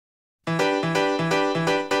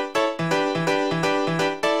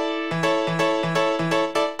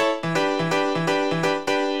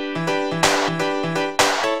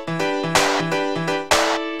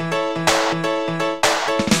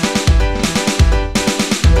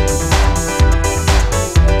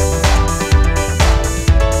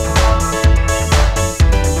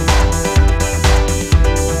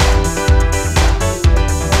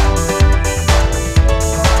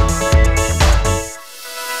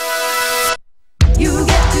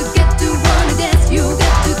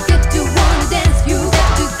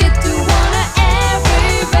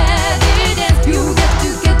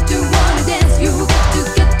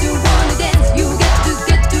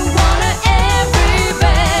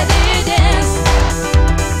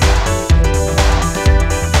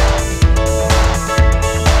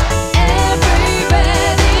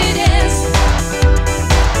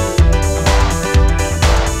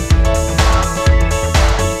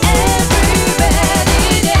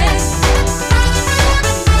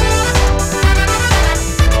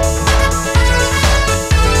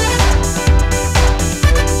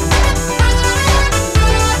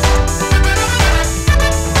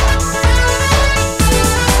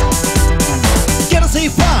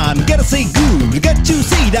gotta say good, you got to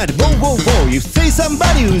say that. Whoa, whoa, whoa. You say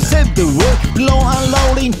somebody who saved the world, blow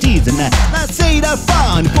unloading teeth, and I say that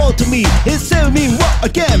fine. For to me, it saved me what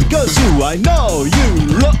again? Because you, I know you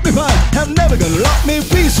rock me fine. I'm never gonna let me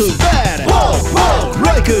be so bad. Whoa, whoa,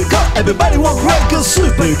 like a cop, everybody walk like a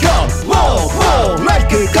super cop. Whoa, whoa,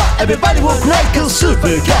 like a cop, everybody walk like a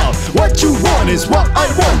super cop. What you want is what I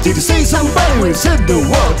want. Did you say somebody who saved the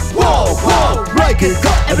world? Whoa, whoa, like a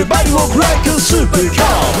cop, everybody walk like a super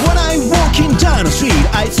cop. When I'm walking down the street,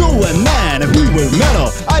 I saw a man who was metal.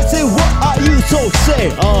 I say, what are you so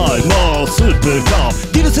say? I'm a super cop.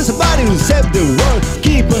 Did you say somebody who saved the world?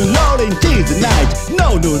 Keep on loading till the night.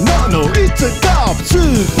 No, no, no, no, it's a cop,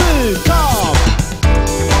 super cop.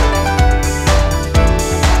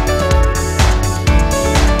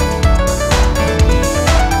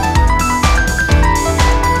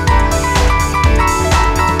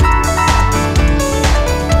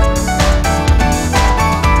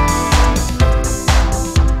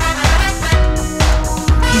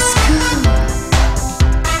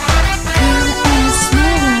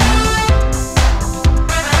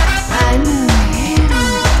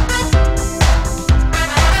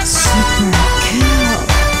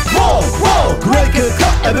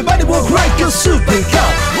 Everybody walk like a super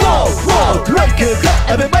cop. Whoa, whoa, like a cop.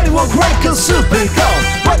 Everybody walk like a super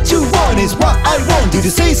cop. What you want is what I want. Did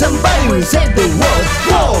you say somebody who saved the world?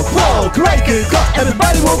 Whoa, whoa, like a cop.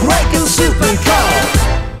 Everybody walk like a super cop.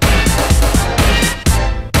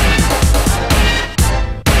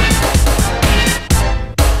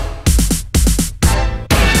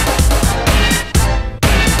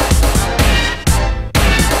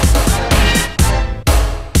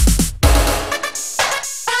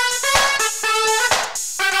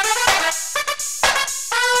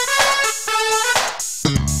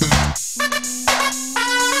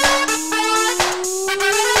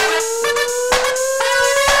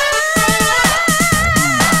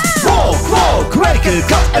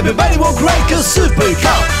 Everybody walk like a super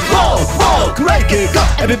cop. Walk, walk like a cop.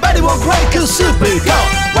 Everybody walk like a super cop.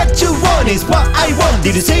 What you want is what I want.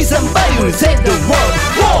 Did you say somebody who saved the world?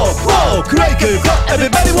 Walk, walk like a cop.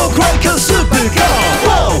 Everybody walk like a super cop.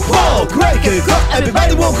 Walk, walk like a cop.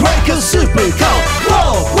 Everybody walk like a super cop.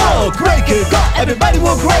 Walk, walk like a cop. Everybody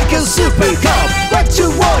walk like a super cop. What you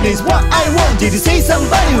want is what I want. Did you say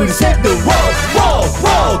somebody who saved the world? Walk,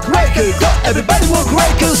 walk like a cop. Everybody walk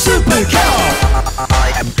like a super cop.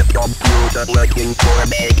 I am the computer looking for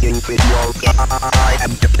making video. I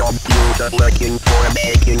am the computer looking for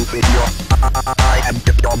making video. I am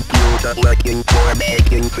the computer looking for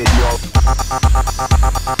making video.